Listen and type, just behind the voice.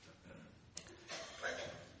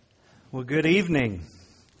Well, good evening.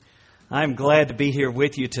 I'm glad to be here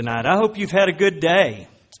with you tonight. I hope you've had a good day.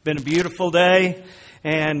 It's been a beautiful day,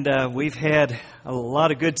 and we've had a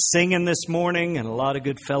lot of good singing this morning and a lot of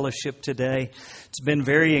good fellowship today. It's been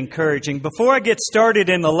very encouraging. Before I get started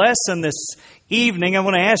in the lesson this evening, I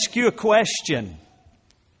want to ask you a question.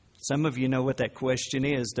 Some of you know what that question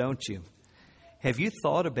is, don't you? Have you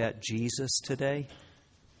thought about Jesus today?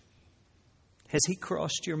 Has He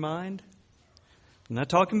crossed your mind? I'm not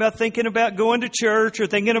talking about thinking about going to church or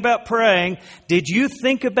thinking about praying. Did you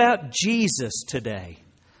think about Jesus today?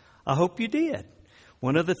 I hope you did.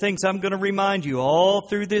 One of the things I'm going to remind you all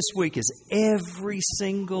through this week is every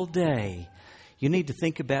single day you need to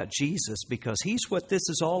think about Jesus, because He's what this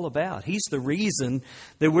is all about. He's the reason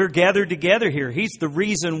that we're gathered together here. He's the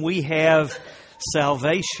reason we have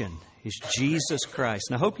salvation. Is Jesus Christ.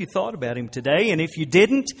 And I hope you thought about Him today. And if you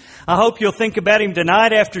didn't, I hope you'll think about Him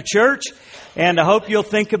tonight after church. And I hope you'll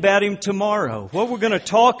think about Him tomorrow. What we're going to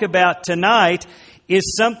talk about tonight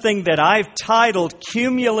is something that I've titled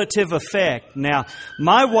Cumulative Effect. Now,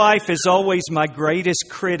 my wife is always my greatest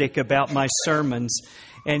critic about my sermons.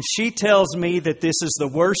 And she tells me that this is the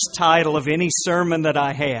worst title of any sermon that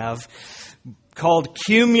I have, called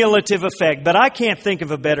Cumulative Effect. But I can't think of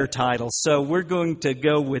a better title, so we're going to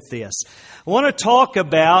go with this. I want to talk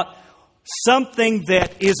about something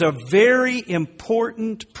that is a very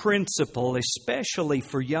important principle, especially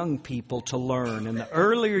for young people to learn. And the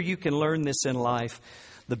earlier you can learn this in life,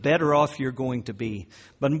 the better off you're going to be.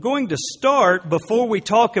 But I'm going to start, before we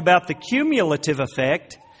talk about the cumulative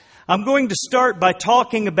effect, I'm going to start by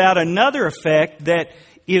talking about another effect that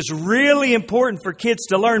is really important for kids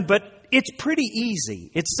to learn, but it's pretty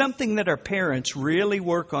easy. It's something that our parents really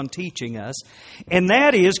work on teaching us, and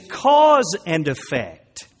that is cause and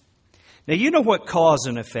effect. Now, you know what cause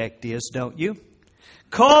and effect is, don't you?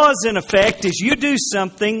 Cause and effect is you do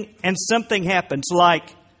something and something happens,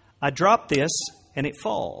 like I drop this and it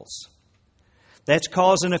falls. That's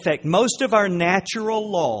cause and effect. Most of our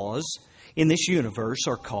natural laws in this universe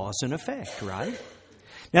are cause and effect, right?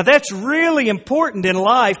 Now, that's really important in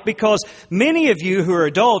life, because many of you who are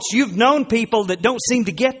adults, you've known people that don't seem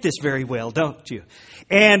to get this very well, don't you?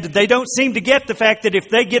 And they don't seem to get the fact that if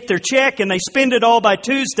they get their check and they spend it all by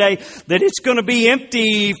Tuesday, that it's going to be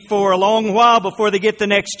empty for a long while before they get the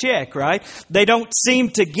next check, right? They don't seem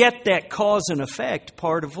to get that cause and effect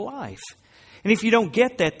part of life. And if you don't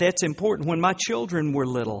get that, that's important. When my children were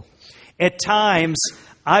little, at times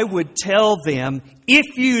I would tell them,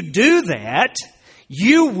 if you do that,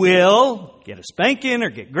 you will get a spanking or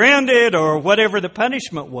get grounded or whatever the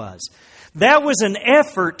punishment was. That was an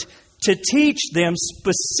effort to teach them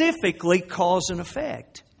specifically cause and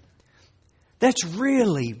effect. That's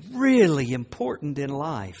really, really important in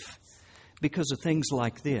life because of things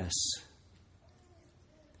like this.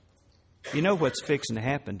 You know what's fixing to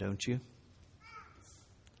happen, don't you?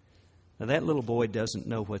 Now, that little boy doesn't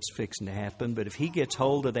know what's fixing to happen, but if he gets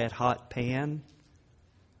hold of that hot pan,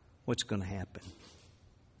 what's going to happen?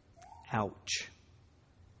 Ouch.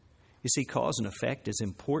 You see, cause and effect is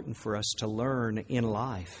important for us to learn in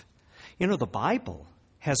life. You know, the Bible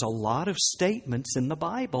has a lot of statements in the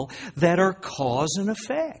Bible that are cause and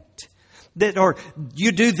effect. That are,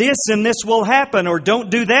 you do this and this will happen, or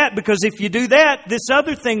don't do that because if you do that, this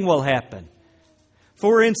other thing will happen.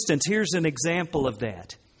 For instance, here's an example of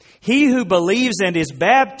that. He who believes and is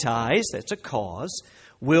baptized, that's a cause,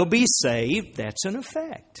 will be saved, that's an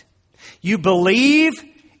effect. You believe,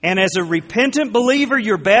 and as a repentant believer,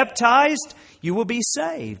 you're baptized, you will be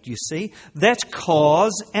saved, you see. That's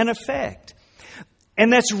cause and effect.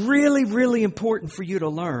 And that's really, really important for you to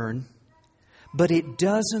learn, but it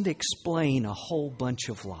doesn't explain a whole bunch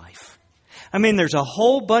of life. I mean, there's a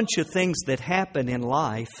whole bunch of things that happen in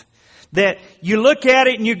life that you look at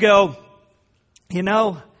it and you go, you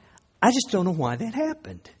know, I just don't know why that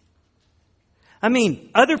happened. I mean,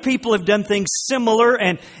 other people have done things similar,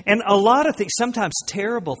 and a lot of things, sometimes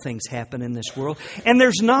terrible things happen in this world, and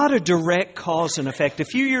there's not a direct cause and effect. A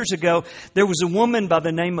few years ago, there was a woman by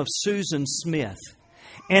the name of Susan Smith.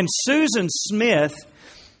 And Susan Smith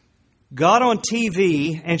got on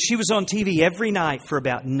TV, and she was on TV every night for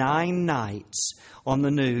about 9 nights on the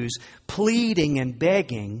news, pleading and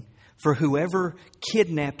begging for whoever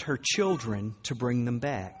kidnapped her children to bring them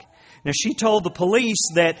back. Now, she told the police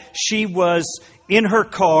that she was in her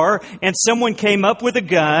car and someone came up with a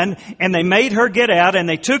gun and they made her get out and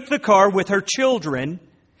they took the car with her children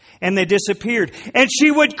and they disappeared. And she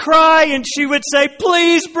would cry and she would say,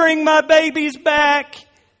 "Please bring my babies back."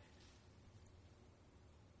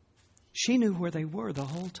 She knew where they were the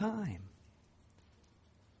whole time.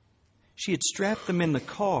 She had strapped them in the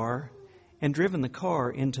car and driven the car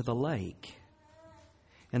into the lake.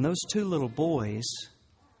 And those two little boys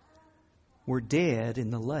were dead in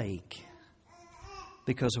the lake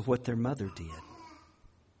because of what their mother did.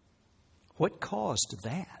 What caused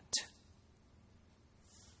that?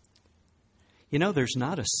 You know, there's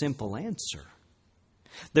not a simple answer.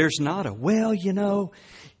 There's not a, well, you know,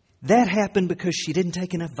 that happened because she didn't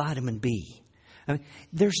take enough vitamin B. I mean,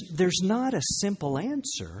 there's not a simple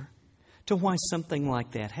answer to why something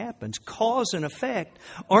like that happens. Cause and effect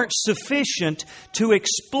aren't sufficient to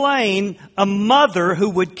explain a mother who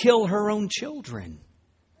would kill her own children.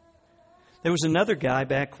 There was another guy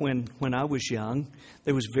back when I was young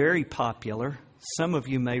that was very popular. Some of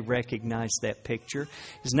you may recognize that picture.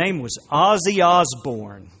 His name was Ozzy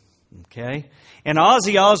Osbourne. Okay? And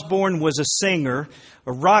Ozzy Osbourne was a singer,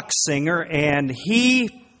 a rock singer, and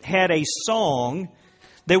he had a song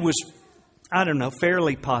that was, I don't know,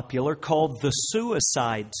 fairly popular called The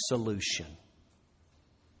Suicide Solution.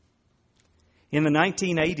 In the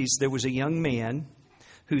 1980s, there was a young man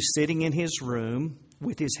who's sitting in his room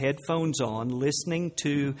with his headphones on, listening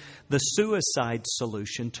to The Suicide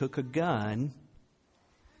Solution, took a gun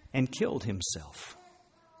and killed himself.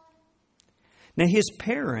 Now, his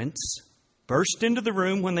parents burst into the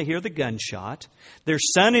room when they hear the gunshot. Their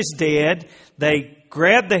son is dead. They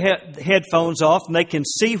grab the headphones off and they can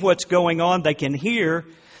see what's going on. They can hear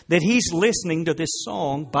that he's listening to this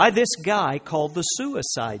song by this guy called The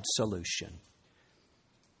Suicide Solution.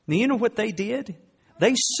 Now, you know what they did?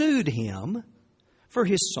 They sued him for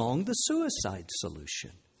his song, The Suicide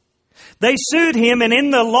Solution. They sued him, and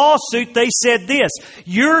in the lawsuit they said this: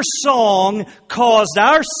 your song caused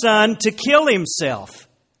our son to kill himself.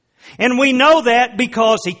 And we know that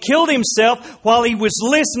because he killed himself while he was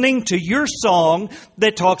listening to your song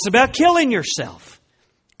that talks about killing yourself.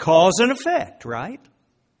 Cause and effect, right?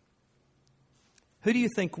 Who do you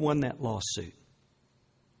think won that lawsuit?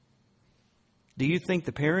 Do you think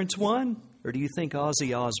the parents won, or do you think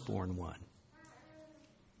Ozzy Osbourne won?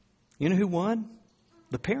 You know who won?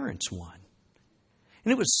 The parents won.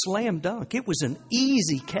 And it was slam dunk. It was an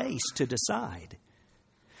easy case to decide.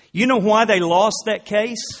 You know why they lost that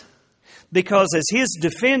case? Because, as his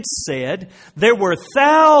defense said, there were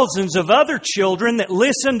thousands of other children that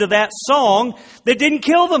listened to that song that didn't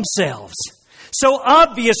kill themselves. So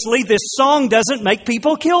obviously this song doesn't make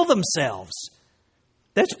people kill themselves.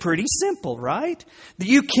 That's pretty simple, right?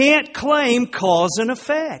 You can't claim cause and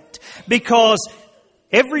effect, because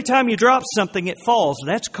every time you drop something, it falls.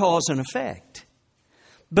 That's cause and effect.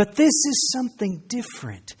 But this is something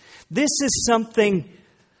different. This is something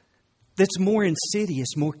that's more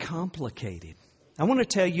insidious, more complicated. I want to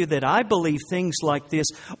tell you that I believe things like this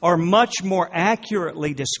are much more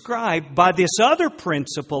accurately described by this other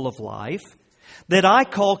principle of life that I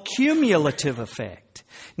call cumulative effect.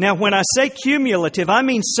 Now, when I say cumulative, I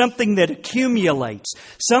mean something that accumulates,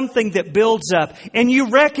 something that builds up, and you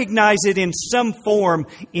recognize it in some form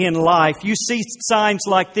in life. You see signs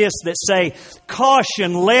like this that say,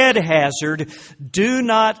 caution, lead hazard, do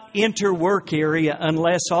not enter work area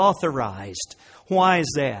unless authorized. Why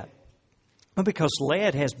is that? Well, because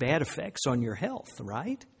lead has bad effects on your health,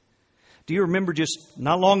 right? Do you remember just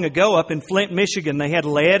not long ago up in Flint, Michigan, they had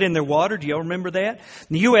lead in their water? Do you all remember that?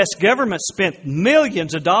 The U.S. government spent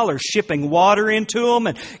millions of dollars shipping water into them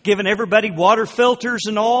and giving everybody water filters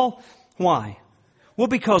and all. Why? Well,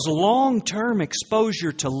 because long-term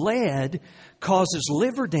exposure to lead causes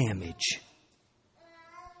liver damage.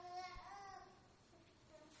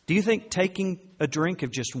 Do you think taking a drink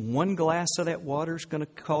of just one glass of that water is going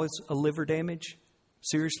to cause a liver damage?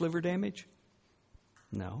 Serious liver damage?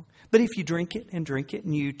 No. But if you drink it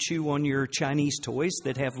and you chew on your Chinese toys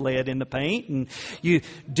that have lead in the paint, and you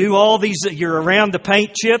do all these, you're around the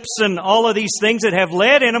paint chips and all of these things that have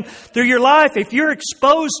lead in them through your life, if you're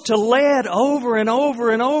exposed to lead over and over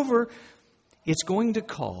and over, it's going to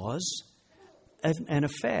cause an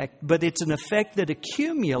effect, but it's an effect that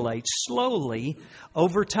accumulates slowly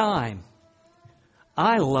over time.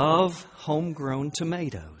 I love homegrown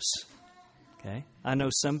tomatoes. Okay? I know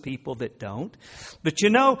some people that don't. But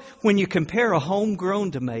you know, when you compare a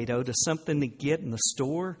homegrown tomato to something they get in the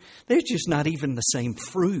store, they're just not even the same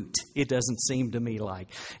fruit, it doesn't seem to me like.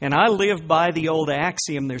 And I live by the old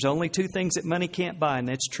axiom, there's only two things that money can't buy, and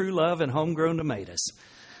that's true love and homegrown tomatoes.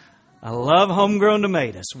 I love homegrown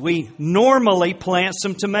tomatoes. We normally plant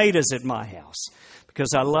some tomatoes at my house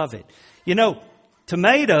because I love it. You know,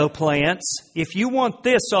 tomato plants, if you want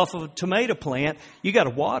this off of a tomato plant, you got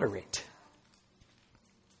to water it.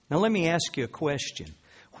 Now, let me ask you a question.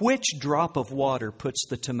 Which drop of water puts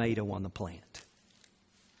the tomato on the plant?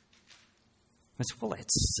 I said, well,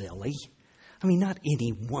 that's silly. I mean, not any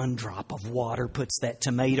one drop of water puts that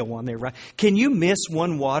tomato on there, right? Can you miss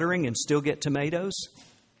one watering and still get tomatoes?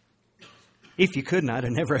 If you couldn't, I'd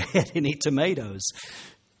have never had any tomatoes.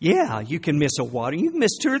 Yeah, you can miss a watering. You can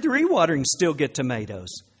miss 2 or 3 waterings, still get tomatoes.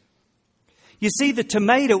 You see, the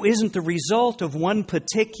tomato isn't the result of one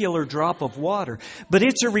particular drop of water, but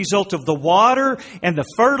it's a result of the water and the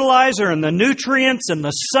fertilizer and the nutrients and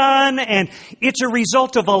the sun, and it's a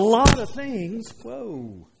result of a lot of things.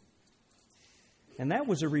 Whoa. And that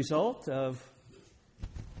was a result of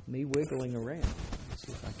me wiggling around. Let's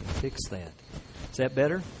see if I can fix that. Is that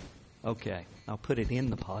better? Okay, I'll put it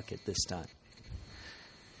in the pocket this time.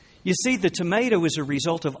 You see, the tomato is a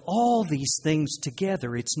result of all these things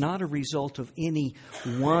together. It's not a result of any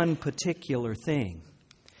one particular thing.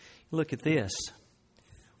 Look at this.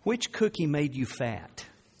 Which cookie made you fat?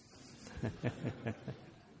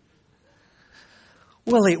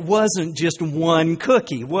 Well, it wasn't just one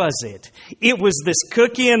cookie, was it? It was this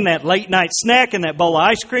cookie and that late night snack and that bowl of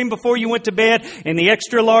ice cream before you went to bed and the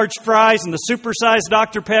extra large fries and the supersized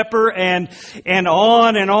Dr. Pepper and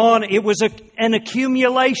on and on. It was an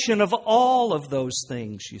accumulation of all of those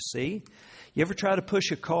things, you see. You ever try to push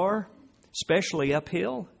a car, especially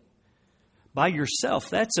uphill? By yourself,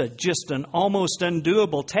 that's just an almost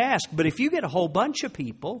undoable task. But if you get a whole bunch of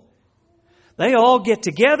people, they all get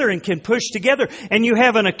together and can push together, and you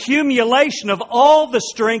have an accumulation of all the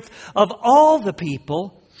strength of all the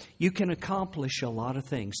people. You can accomplish a lot of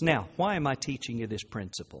things. Now, why am I teaching you this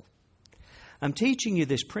principle? I'm teaching you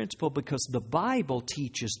this principle because the Bible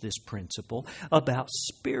teaches this principle about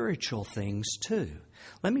spiritual things too.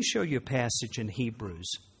 Let me show you a passage in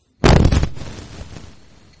Hebrews.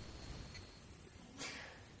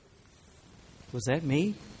 Was that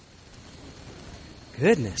me?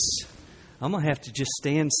 Goodness. I'm going to have to just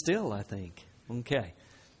stand still, I think. Okay.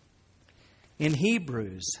 In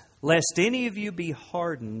Hebrews, lest any of you be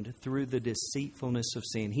hardened through the deceitfulness of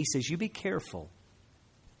sin. He says, you be careful.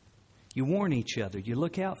 You warn each other. You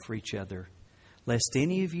look out for each other. Lest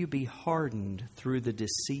any of you be hardened through the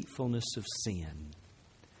deceitfulness of sin.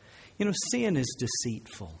 You know, sin is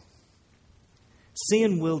deceitful.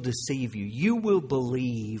 Sin will deceive you. You will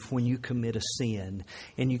believe when you commit a sin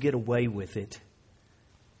and you get away with it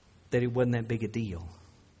that it wasn't that big a deal.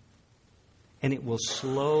 And it will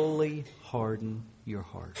slowly harden your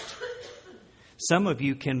heart. Some of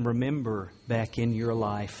you can remember back in your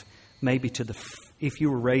life, maybe if you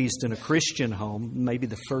were raised in a Christian home, maybe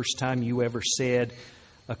the first time you ever said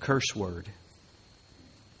a curse word.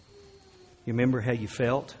 You remember how you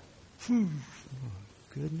felt? Oh,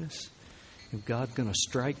 goodness, is God going to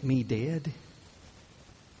strike me dead?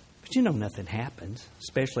 But you know nothing happens,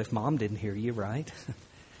 especially if Mom didn't hear you, right?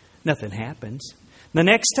 Nothing happens. The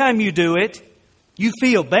next time you do it, you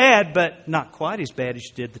feel bad, but not quite as bad as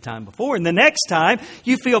you did the time before. And the next time,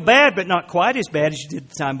 you feel bad, but not quite as bad as you did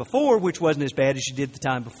the time before, which wasn't as bad as you did the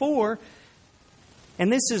time before.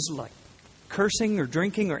 And this is like cursing or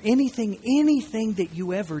drinking or anything that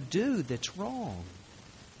you ever do that's wrong.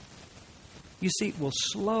 You see, it will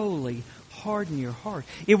slowly harden your heart.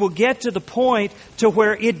 It will get to the point to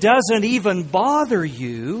where it doesn't even bother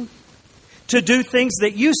you to do things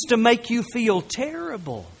that used to make you feel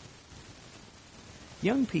terrible.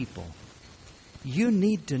 Young people, you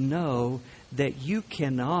need to know that you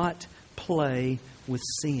cannot play with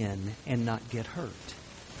sin and not get hurt.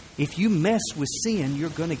 If you mess with sin, you're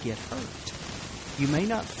going to get hurt. You may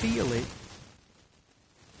not feel it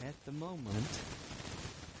at the moment,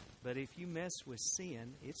 but if you mess with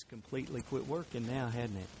sin, it's completely quit working now,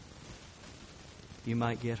 hasn't it? You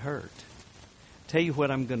might get hurt. Tell you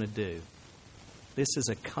what I'm going to do. This is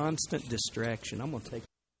a constant distraction. I'm going to take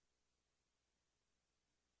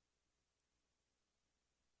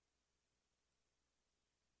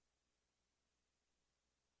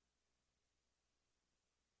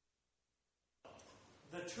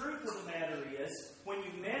the truth of the matter is, when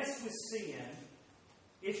you mess with sin,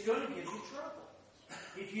 it's going to give you trouble.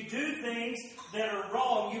 If you do things that are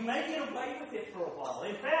wrong, you may get away with it for a while.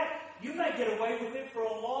 In fact, you may get away with it for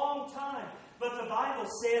a long time. But the Bible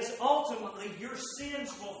says, ultimately, your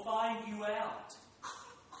sins will find you out.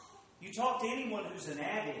 You talk to anyone who's an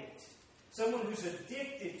addict, someone who's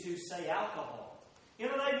addicted to, say, alcohol. You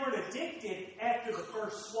know, they weren't addicted after the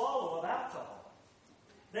first swallow of alcohol.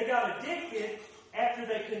 They got addicted after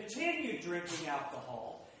they continued drinking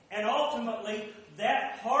alcohol. And ultimately,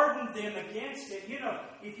 that hardened them against it. You know,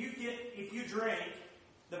 if you drink,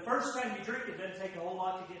 the first time you drink, it doesn't take a whole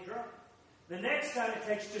lot to get drunk. The next time it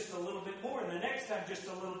takes just a little bit more, and the next time just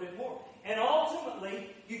a little bit more. And ultimately,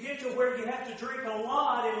 you get to where you have to drink a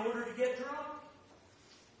lot in order to get drunk.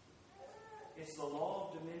 is the law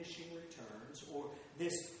of diminishing returns, or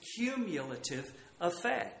this cumulative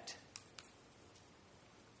effect.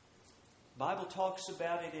 The Bible talks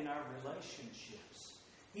about it in our relationships.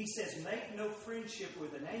 He says, make no friendship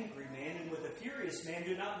with an angry man, and with a furious man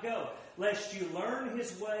do not go, lest you learn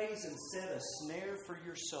his ways and set a snare for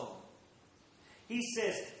your soul. He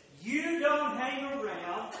says, you don't hang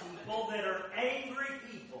around people that are angry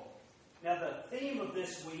people. Now the theme of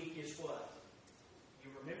this week is what? You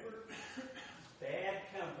remember? Bad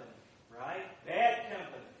company, right? Bad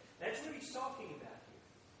company. That's what he's talking about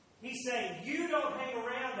here. He's saying, you don't hang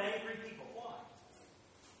around angry people. Why?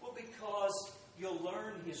 Well, because you'll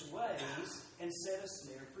learn his ways and set a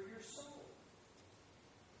snare for your soul.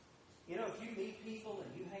 You know, if you meet people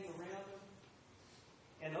and you hang around them,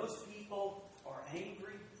 and those people are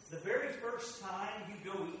angry, the very first time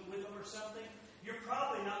you go eat with them or something, you're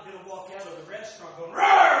probably not going to walk out of the restaurant going, "Rawr,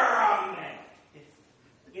 I'm mad."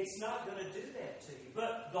 It's not going to do that to you.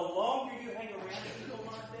 But the longer you hang around people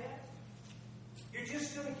like that, you're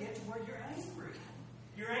just going to get to where you're angry.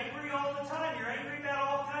 You're angry all the time. You're angry about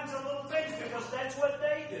all kinds of little things because that's what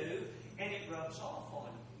they do, and it rubs off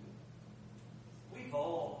on you. We've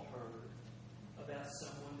all heard about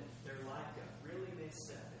someone that their life got really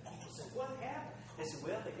messed up. And people say, what happened? They say,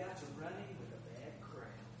 well, they got to running with a bad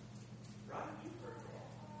crowd. Right? You've heard that.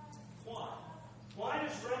 Why? Why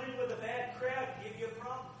does running with a bad crowd give you a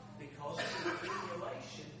problem? Because of the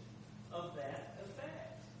accumulation of that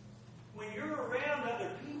effect. When you're around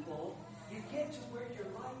other people, you get to where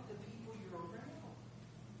you're like the people you're around.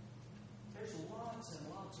 There's lots and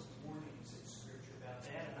lots of warnings in Scripture about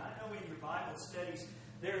that. And I know in your Bible studies,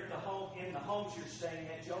 there at the home, in the homes you're staying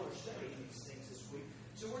at, y'all are studying these things this week.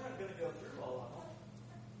 So we're not going to go through all of them.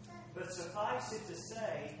 But suffice it to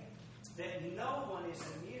say that no one is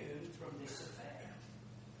immune from this effect.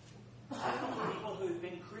 I know people who've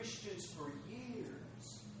been Christians for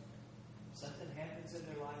years. Something happens in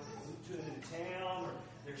their life, they move to a new town, or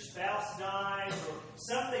their spouse dies, or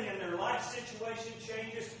something in their life situation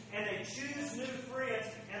changes, and they choose new friends,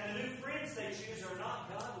 and the new friends they choose are not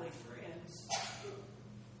godly friends.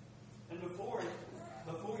 And before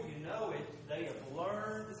you know it, they have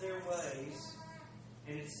learned their ways,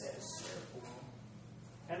 and it's set a snare for them.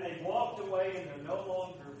 And they walked away, and they're no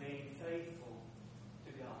longer being faithful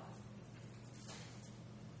to God.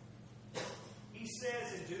 He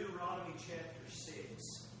says in Deuteronomy chapter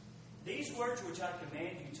 6, these words which I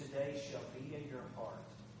command you today shall be in your heart.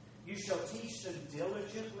 You shall teach them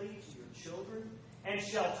diligently to your children, and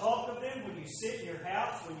shall talk of them when you sit in your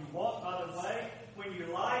house, when you walk by the way, when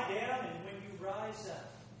you lie down, and when you rise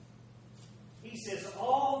up. He says,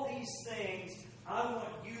 all these things I want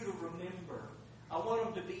you to remember. I want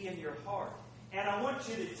them to be in your heart. And I want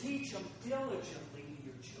you to teach them diligently to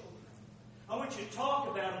your children. I want you to talk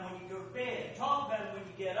about them when you go to bed. Talk about them when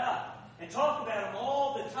you get up. And talk about them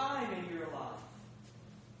all the time in your life.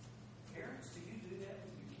 Parents, do you do that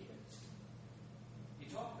with your kids?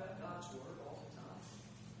 You talk about God's Word all the time.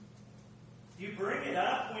 You bring it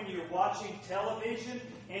up when you're watching television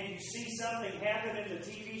and you see something happen in the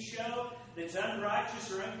TV show that's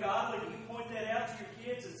unrighteous or ungodly. You point that out to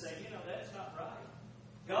your kids and say, that's not right.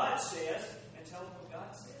 God says, and tell them what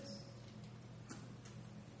God says.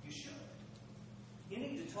 You should. You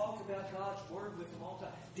need to talk about God's Word with them all the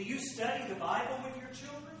time. Do you study the Bible with your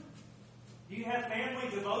children? Do you have family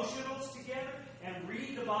devotionals together and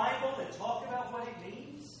read the Bible and talk about what it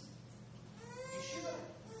means? You should.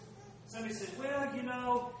 Somebody says,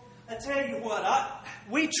 well, I tell you what,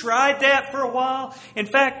 we tried that for a while. In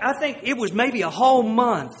fact, I think it was maybe a whole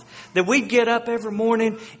month that we'd get up every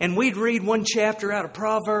morning and we'd read one chapter out of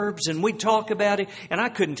Proverbs and we'd talk about it, and I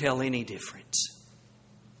couldn't tell any difference.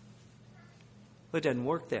 But it doesn't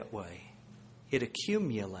work that way. It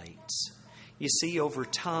accumulates. You see, over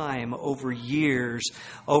time, over years,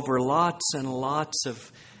 over lots and lots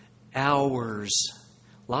of hours,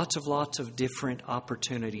 lots of different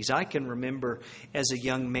opportunities. I can remember as a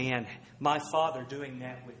young man, my father doing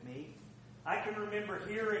that with me. I can remember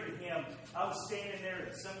hearing him. I was standing there,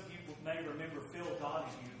 and some of you may remember Phil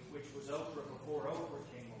Donahue, which was Oprah before Oprah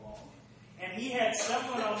came along. And he had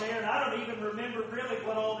someone on there, and I don't even remember really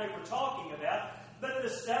what all they were talking about. But the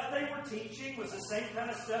stuff they were teaching was the same kind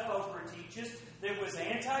of stuff Oprah teaches. That was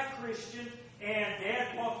anti-Christian, and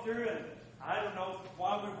Dad walked through, and I don't know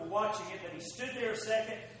why we were watching it, but he stood there a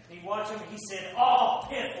second, and he watched him, and he said, "Oh,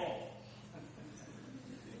 piffle,"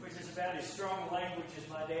 which is about as strong a language as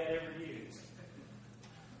my dad ever used.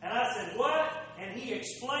 And I said, "What?" And he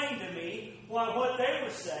explained to me why what they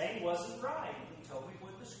were saying wasn't right. He told me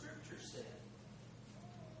what the Scripture said.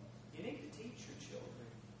 You need to teach your children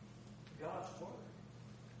God's Word.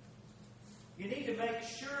 You need to make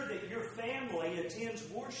sure that your family attends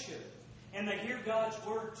worship and they hear God's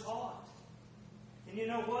Word taught. And you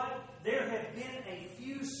know what? There have been a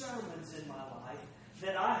few sermons in my life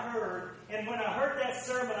that I heard, and when I heard that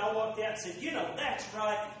sermon, I walked out and said, that's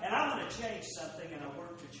right, and I'm going to change something, and I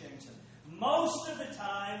worked to change something. Most of the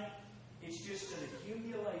time, it's just an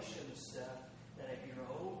accumulation of stuff that I hear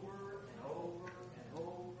over and over and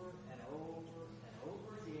over and over and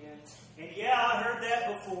over again. And yeah, I heard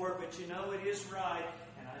that before, but it is right,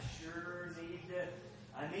 and I sure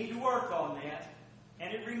need to work on that.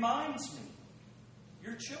 And it reminds me,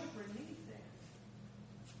 your children need that.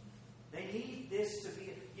 They need this to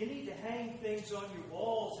be. You need to hang things on your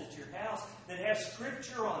walls at your house that have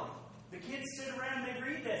Scripture on it. The kids sit around and they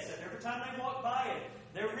read that stuff. Every time they walk by it,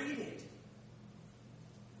 they read it.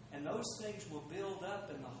 And those things will build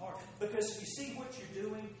up in the heart. Because you see, what you're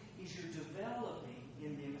doing is you're developing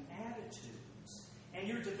in them attitudes. And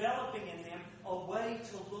you're developing in them a way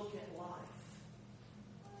to look at life.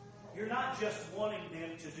 You're not just wanting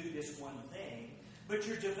them to do this one thing, but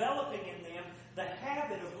you're developing in them the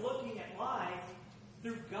habit of looking at life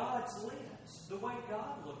through God's lens, the way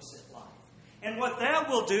God looks at life. And what that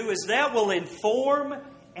will do is that will inform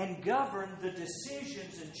and govern the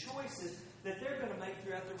decisions and choices that they're going to make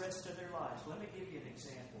throughout the rest of their lives. Let me give you an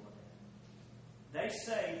example of that. They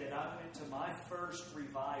say that I went to my first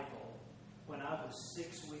revival when I was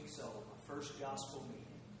 6 weeks old, my first gospel meeting.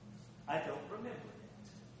 I don't remember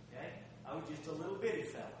that. Okay? I was just a little bitty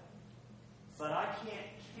fella. But I can't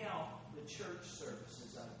count the church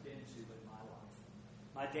services I've been to in my life.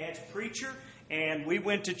 My dad's a preacher, and we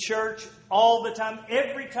went to church all the time.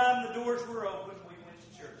 Every time the doors were open, we went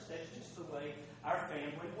to church. That's just the way our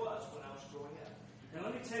family was when I was growing up. Now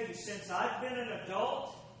let me tell you, since I've been an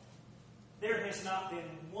adult, there has not been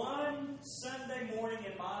one Sunday morning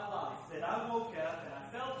in my life that I woke up and I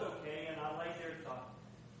felt okay and I laid there and thought,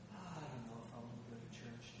 I don't know if I want to go to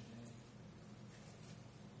church today.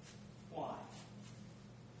 Why?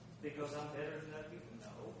 Because I'm better than other people?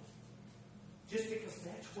 No. Just because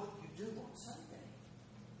that's what you do on Sunday.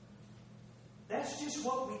 That's just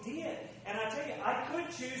what we did. And I tell you, I could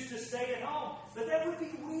choose to stay at home, but that would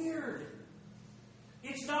be weird.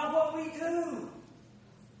 It's not what we do.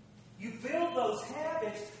 You build those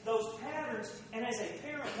habits, those patterns, and as a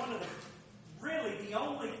parent, one of the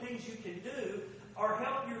only things you can do are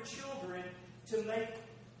help your children to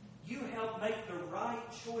help make the right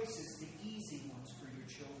choices, the easy ones for your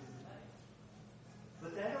children to make.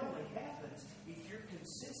 But that only happens if you're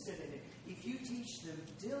consistent in it. If you teach them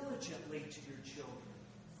diligently to your children.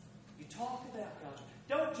 You talk about God.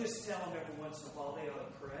 Don't just tell them every once in a while they ought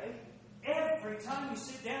to pray. Every time you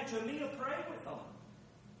sit down to a meal, pray with them.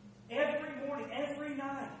 Every morning, every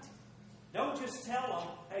night. Don't just tell them,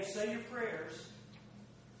 hey, say your prayers.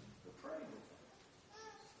 But pray with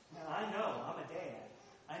them. Now, I know, I'm a dad.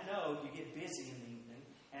 I know you get busy in the evening.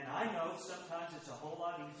 And I know sometimes it's a whole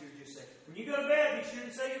lot easier to just say, when you go to bed, be sure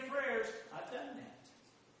and say your prayers. I've done that.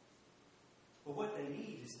 But what they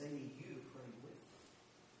need is they need you to pray with them.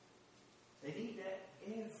 They need that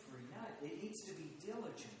every night. It needs to be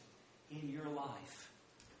diligent in your life.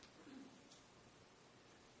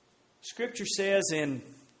 Scripture says in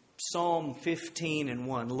Psalm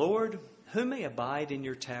 15:1, Lord, who may abide in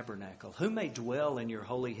your tabernacle? Who may dwell in your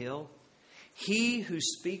holy hill? He who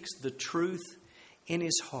speaks the truth in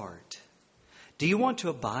his heart. Do you want to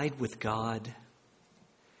abide with God?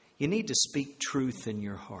 You need to speak truth in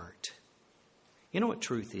your heart. You know what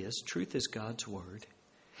truth is? Truth is God's Word.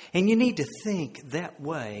 And you need to think that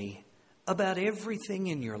way about everything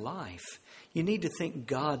in your life. You need to think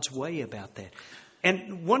God's way about that.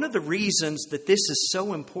 And one of the reasons that this is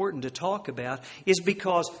so important to talk about is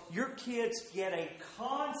because your kids get a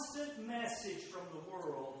constant message from the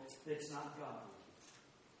world that's not godly.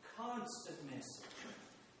 Constant message.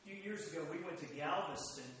 A few years ago, we went to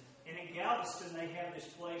Galveston. And in Galveston, they have this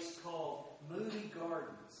place called Moody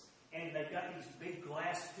Gardens. And they've got these big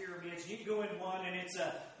glass pyramids. You can go in one, and it's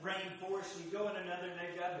a rainforest. You go in another, and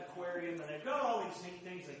they've got an aquarium. And they've got all these neat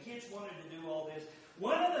things. The kids wanted to do all this.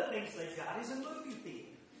 One of the things they've got is a movie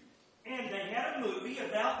theater. And they had a movie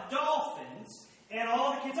about dolphins. And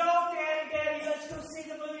all the kids, oh, Daddy, let's go see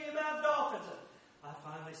the movie about dolphins. I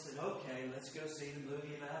finally said, okay, let's go see the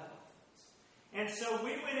movie about dolphins. And so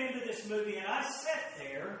we went into this movie, and I sat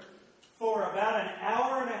there for about an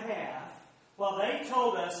hour and a half while they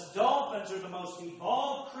told us dolphins are the most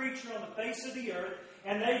evolved creature on the face of the earth,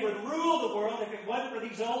 and they would rule the world if it wasn't for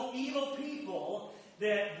these old evil people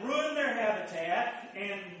that ruin their habitat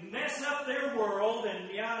and mess up their world and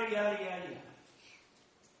yada, yada, yada, yada.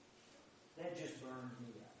 That just burned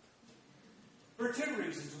me up. For two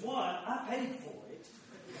reasons. One, I paid for it.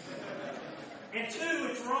 And two,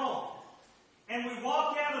 it's wrong. And we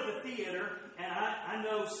walked out of the theater, and I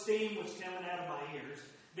know steam was coming out of my ears,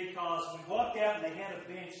 because we walked out and they had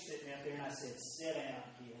a bench sitting out there, and I said, "Sit down,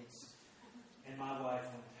 kids." And my wife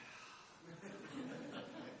went,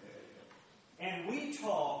 and we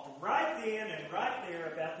talked right then and right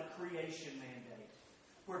there about the creation mandate,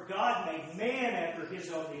 where God made man after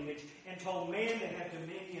His own image and told man to have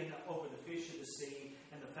dominion over the fish of the sea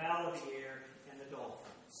and the fowl of the air and the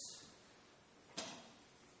dolphins.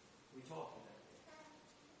 We talked about that.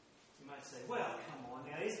 You might say, "Well, come on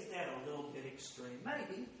now, isn't that a little bit extreme?"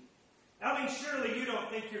 Maybe. I mean, surely you don't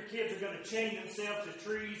think your kids are going to chain themselves to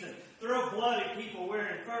trees and throw blood at people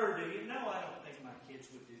wearing fur, do you? No, I don't think my kids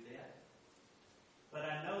would do that. But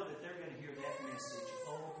I know that they're going to hear that message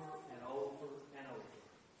over and over and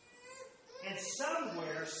over. And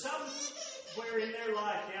somewhere in their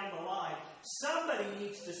life down the line, somebody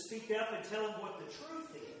needs to speak up and tell them what the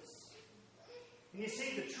truth is. And you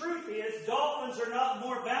see, the truth is, dolphins are not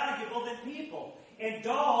more valuable than people. And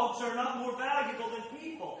dogs are not more valuable than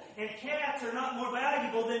people. And cats are not more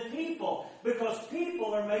valuable than people. Because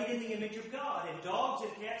people are made in the image of God. And dogs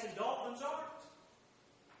and cats and dolphins aren't.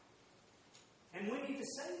 And we need to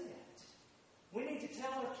say that. We need to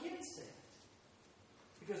tell our kids that.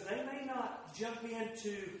 Because they may not jump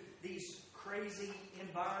into these crazy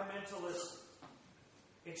environmentalist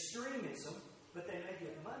extremism, but they may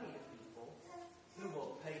give money to people who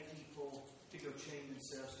will pay people to go chain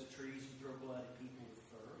themselves to trees and throw blood at people with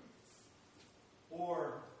fur.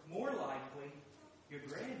 Or, more likely, your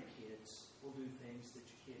grandkids will do things that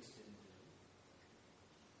your kids didn't do.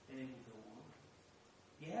 And it will go on.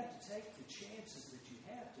 You have to take the chances that you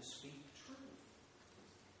have to speak truth.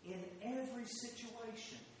 In every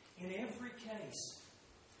situation, in every case.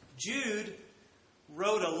 Jude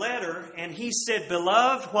wrote a letter, and he said,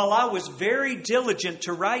 "Beloved, while I was very diligent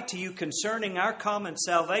to write to you concerning our common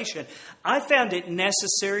salvation, I found it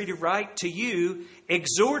necessary to write to you,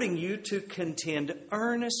 exhorting you to contend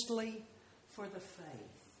earnestly for the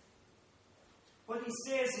faith." What he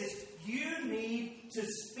says is, you need to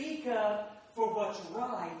speak up for what's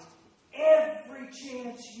right every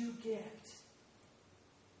chance you get.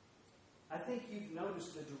 I think you've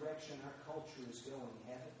noticed the direction our culture is going,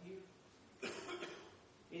 haven't you?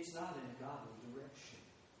 It's not in a godly direction.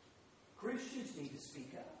 Christians need to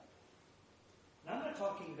speak up. Now, I'm not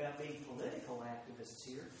talking about being political activists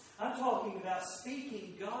here. I'm talking about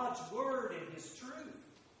speaking God's Word and His truth.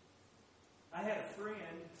 I had a friend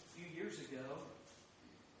a few years ago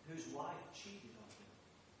whose wife cheated on him.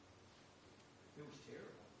 It was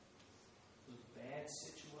terrible. It was a bad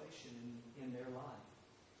situation in their life.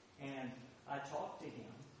 And I talked to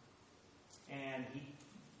him, and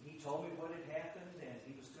he told me what had happened, and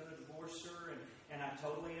he was going to divorce her, and I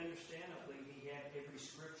totally understandably, he had every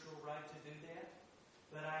scriptural right to do that,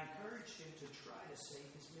 but I encouraged him to try to save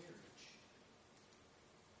his marriage.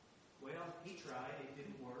 Well, he tried, it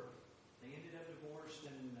didn't work. They ended up divorced,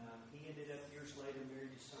 and he ended up years later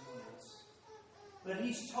married to someone else. But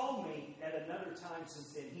he's told me at another time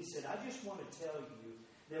since then, he said, "I just want to tell you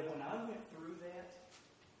that when I went through that,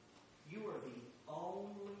 you are the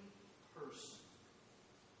only person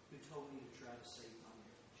who told me to try to save my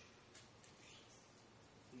marriage."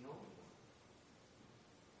 The only one.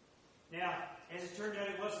 Now, as it turned out,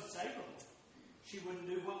 it wasn't savable. She wouldn't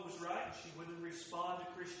do what was right, and she wouldn't respond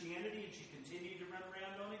to Christianity, and she continued to run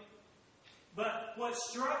around on it. But what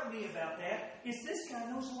struck me about that is this guy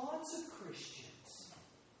knows lots of Christians.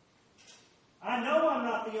 I know I'm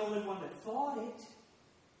not the only one that thought it.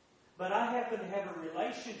 But I happen to have a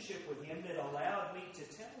relationship with him that allowed me to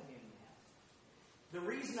tell him that. The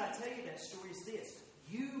reason I tell you that story is this.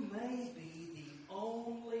 You may be the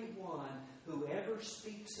only one who ever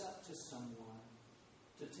speaks up to someone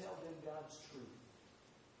to tell them God's truth.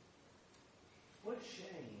 What a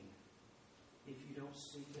shame if you don't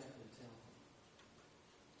speak up and tell them.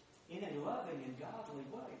 In a loving and godly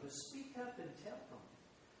way, but speak up and tell them.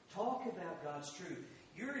 Talk about God's truth.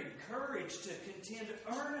 You're encouraged to contend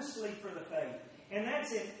earnestly for the faith. And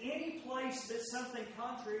that's in any place that something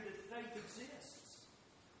contrary to the faith exists.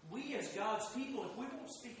 We as God's people, if we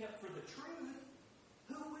won't speak up for the truth,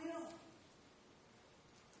 who will?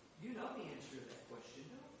 You know the answer to that question,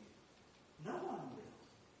 don't you? No one will,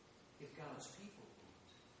 if God's people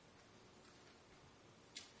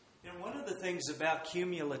won't. Now, one of the things about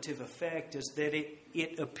cumulative effect is that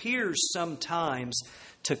it appears sometimes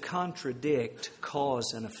to contradict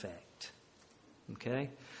cause and effect.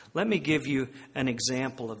 Okay? Let me give you an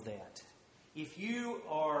example of that. If you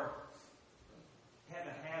have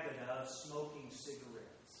a habit of smoking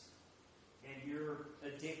cigarettes, and you're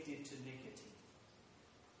addicted to nicotine.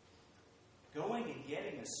 Going and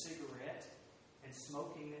getting a cigarette and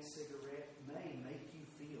smoking that cigarette may make you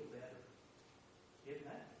feel better. It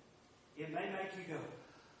may. It may make you go.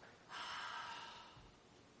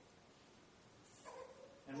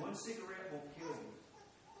 And one cigarette won't kill you.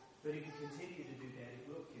 But if you continue to do that, it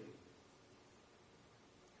will kill you.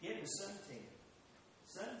 Getting a suntan.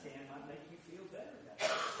 Suntan might make you feel better.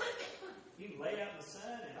 You can lay out in the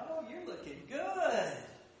sun and, oh, you're looking good.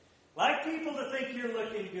 Like people to think you're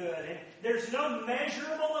looking good. And there's no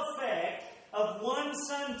measurable effect of one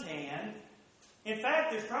suntan. In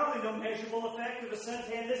fact, there's probably no measurable effect of a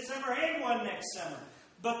suntan this summer and one next summer.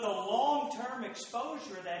 But the long-term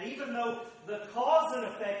exposure of that, even though the cause and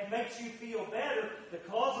effect makes you feel better, the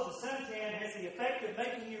cause of the suntan has the effect of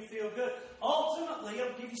making you feel good. Ultimately,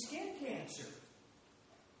 it'll give you skin cancer.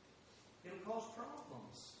 It'll cause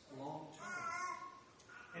problems long-term.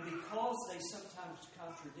 And because they sometimes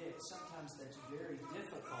contradict, sometimes that's very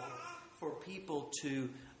difficult for people to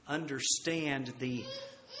understand the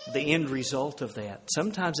end result of that.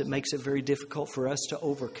 Sometimes it makes it very difficult for us to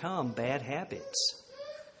overcome bad habits.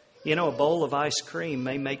 You know, a bowl of ice cream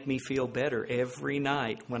may make me feel better every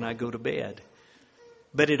night when I go to bed.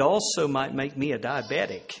 But it also might make me a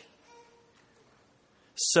diabetic.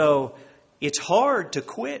 So it's hard to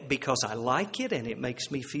quit because I like it and it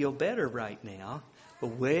makes me feel better right now.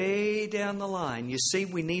 But way down the line, you see,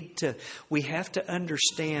 we have to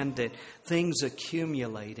understand that things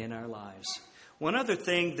accumulate in our lives. One other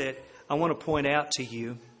thing that I want to point out to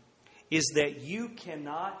you is that you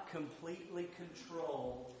cannot completely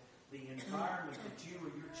control the environment that you or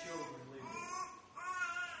your children live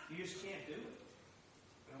in. You just can't do it.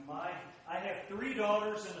 I have 3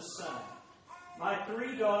 daughters and a son. My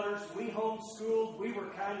 3 daughters, we homeschooled. We were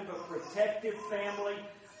kind of a protective family.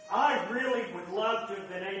 I really would love to have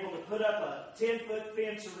been able to put up a 10-foot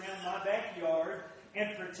fence around my backyard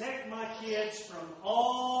and protect my kids from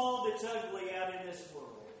all that's ugly out in this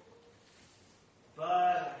world. But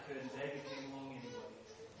I couldn't. David came along anyway.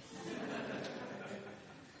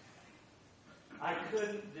 I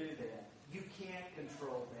couldn't do that. You can't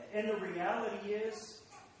control that. And the reality is,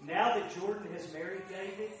 now that Jordan has married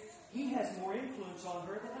David, he has more influence on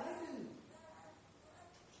her than I do.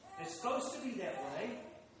 It's supposed to be that way.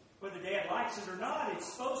 Whether Dad likes it or not,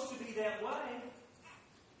 it's supposed to be that way.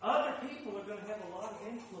 Other people are going to have a lot of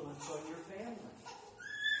influence on your family.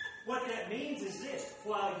 What that means is this.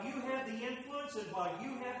 While you have the influence and while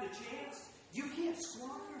you have the chance, you can't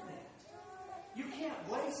squander that. You can't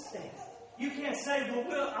waste that. You can't say,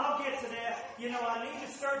 well, I'll get to that. You know, I need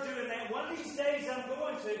to start doing that. One of these days I'm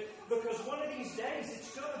going to, because one of these days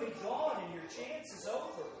it's going to be gone and your chance is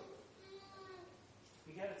over.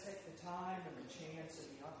 You got to take the time and the chance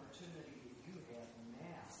and the opportunity that you have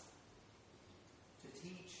now to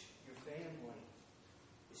teach your family,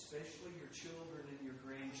 especially your children and your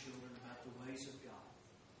grandchildren, about the ways of God.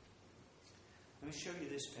 Let me show you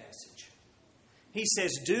this passage. He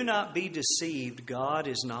says, "Do not be deceived, God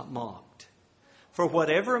is not mocked. For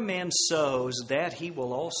whatever a man sows, that he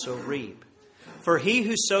will also reap. For he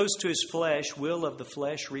who sows to his flesh will of the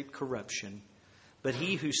flesh reap corruption. But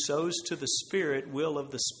he who sows to the Spirit will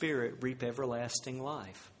of the Spirit reap everlasting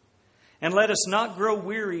life. And let us not grow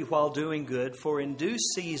weary while doing good, for in due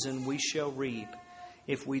season we shall reap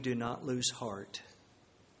if we do not lose heart."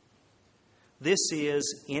 This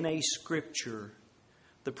is, in a scripture,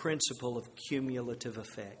 the principle of cumulative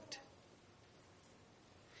effect.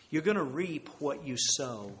 You're going to reap what you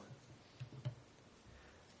sow.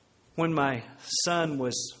 When my son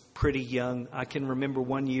was pretty young, I can remember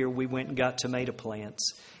one year we went and got tomato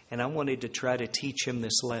plants, and I wanted to try to teach him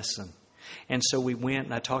this lesson. And so we went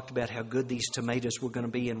and I talked about how good these tomatoes were going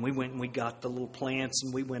to be, and we went and we got the little plants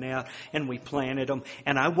and we went out and we planted them.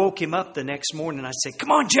 And I woke him up the next morning and I said,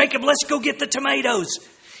 "Come on, Jacob, let's go get the tomatoes."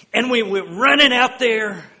 And we went running out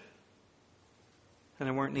there, and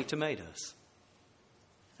there weren't any tomatoes.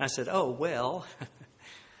 I said, "Oh, well,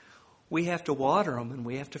 we have to water them and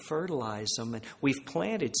we have to fertilize them. And we've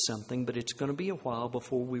planted something, but it's going to be a while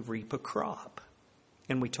before we reap a crop."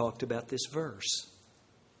 And we talked about this verse.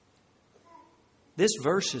 This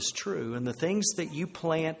verse is true. And the things that you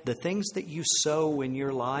plant, the things that you sow in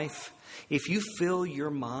your life, if you fill your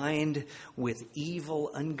mind with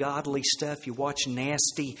evil, ungodly stuff, you watch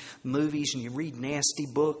nasty movies and you read nasty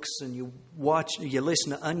books and you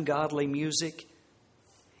listen to ungodly music,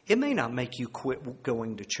 it may not make you quit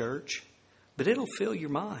going to church, but it'll fill your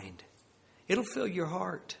mind. It'll fill your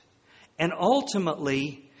heart. And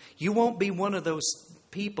ultimately, you won't be one of those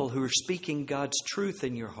people who are speaking God's truth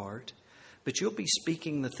in your heart, but you'll be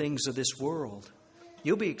speaking the things of this world.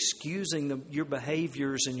 You'll be excusing your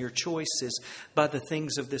behaviors and your choices by the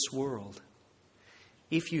things of this world.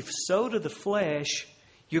 If you sow to the flesh,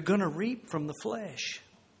 you're going to reap from the flesh.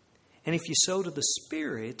 And if you sow to the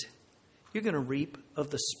Spirit, you're going to reap of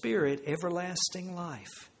the Spirit everlasting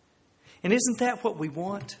life. And isn't that what we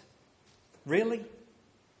want? Really?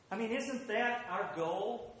 I mean, isn't that our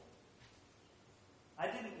goal? I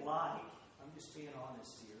didn't like, I'm just being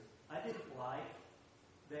honest here, I didn't like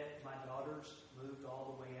that my daughters moved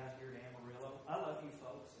all the way out here to Amarillo. I love you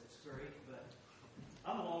folks, that's great, but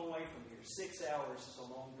I'm a long way from here. 6 hours is a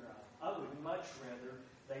long drive. I would much rather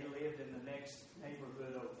they lived in the next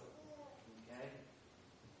neighborhood over. Okay?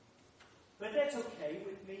 But that's okay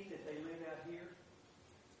with me that they live out here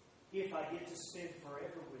if I get to spend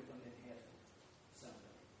forever with them in heaven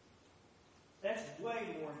someday. That's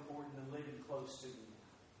way more important than living close to them.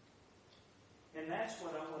 And that's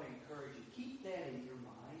what I want to encourage you. Keep that in your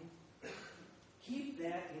mind. Keep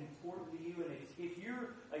that important to you. And if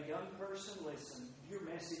you're a young person, listen, your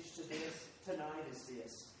message to this tonight is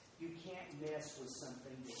this. You can't mess with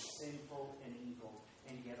something that's sinful and evil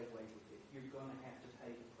and get away with it. You're going to have to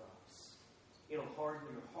pay the price. It'll harden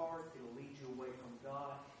your heart. It'll lead you away from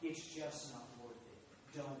God. It's just not worth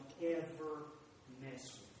it. Don't ever mess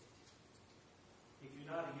with it. If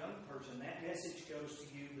you're not a young person, that message goes to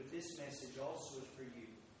you, but this message also is for you.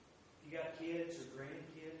 You got kids or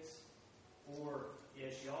grandkids, or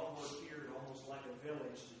yes, y'all work here almost like a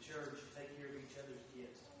village, the church, take care of each other's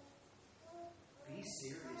kids. Be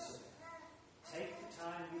serious about it. Take the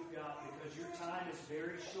time you've got, because your time is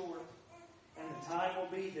very short, and the time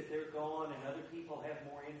will be that they're gone and other people have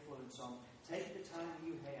more influence on them. Take the time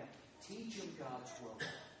you have. Teach them God's Word.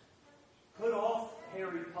 Put off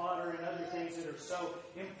Harry Potter and other things that are so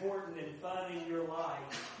important and fun in your life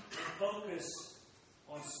and focus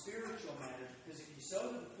on spiritual matters. Because if you sow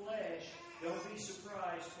to the flesh, don't be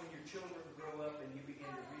surprised when your children grow up and you begin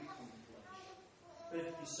to reap from the flesh. But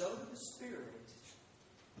if you sow to the Spirit,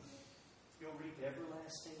 you'll reap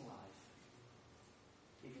everlasting life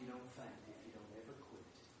if you don't faint, if you don't ever quit.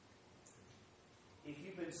 If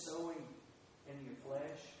you've been sowing in your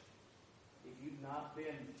flesh, if you've not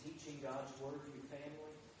been teaching God's Word to your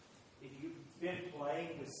family, if you've been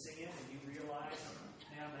playing with sin and you realize,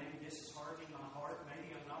 now maybe this is hardening my heart, maybe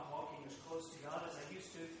I'm not walking as close to God as I used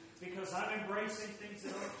to because I'm embracing things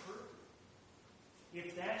that aren't true.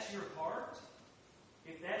 If that's your heart,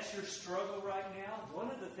 if that's your struggle right now, one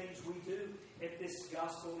of the things we do at this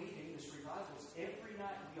gospel meeting, this revival, is every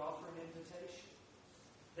night we offer an invitation.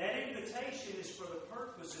 That invitation is for the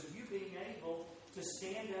purpose of you being able to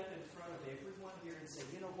stand up in front of everyone here and say,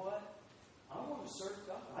 you know what? I want to serve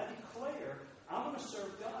God. I declare I want to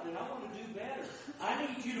serve God and I want to do better. I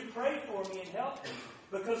need you to pray for me and help me.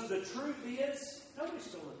 Because the truth is,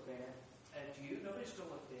 nobody's going to look bad at you. Nobody's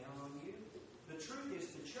going to look down on you. The truth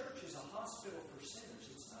is the church is a hospital for sinners.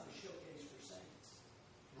 It's not a showcase for saints.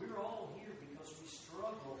 We're all here because we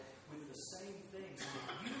struggle with the same things. And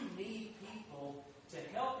if you need people to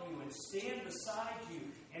help you and stand beside you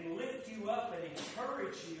and lift you up and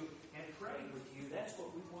encourage you and pray with you, that's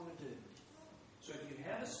what we want to do. So if you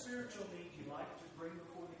have a spiritual need you'd like to bring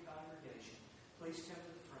before the congregation, please come to